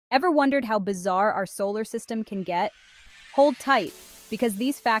Ever wondered how bizarre our solar system can get? Hold tight, because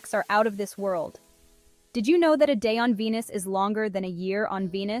these facts are out of this world. Did you know that a day on Venus is longer than a year on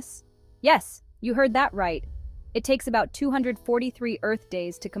Venus? Yes, you heard that right. It takes about 243 Earth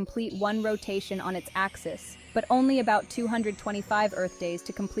days to complete one rotation on its axis, but only about 225 Earth days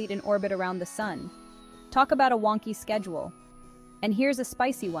to complete an orbit around the Sun. Talk about a wonky schedule. And here's a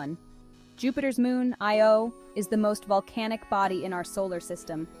spicy one. Jupiter's moon, Io, is the most volcanic body in our solar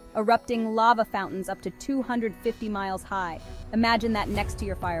system, erupting lava fountains up to 250 miles high. Imagine that next to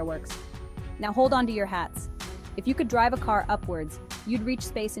your fireworks. Now hold on to your hats. If you could drive a car upwards, you'd reach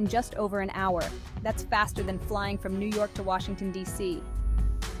space in just over an hour. That's faster than flying from New York to Washington, D.C.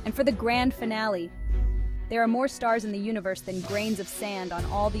 And for the grand finale, there are more stars in the universe than grains of sand on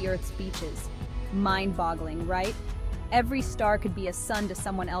all the Earth's beaches. Mind-boggling, right? Every star could be a sun to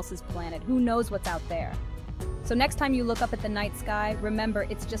someone else's planet. Who knows what's out there? So next time you look up at the night sky, remember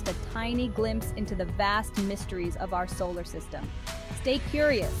it's just a tiny glimpse into the vast mysteries of our solar system. Stay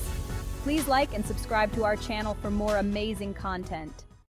curious. Please like and subscribe to our channel for more amazing content.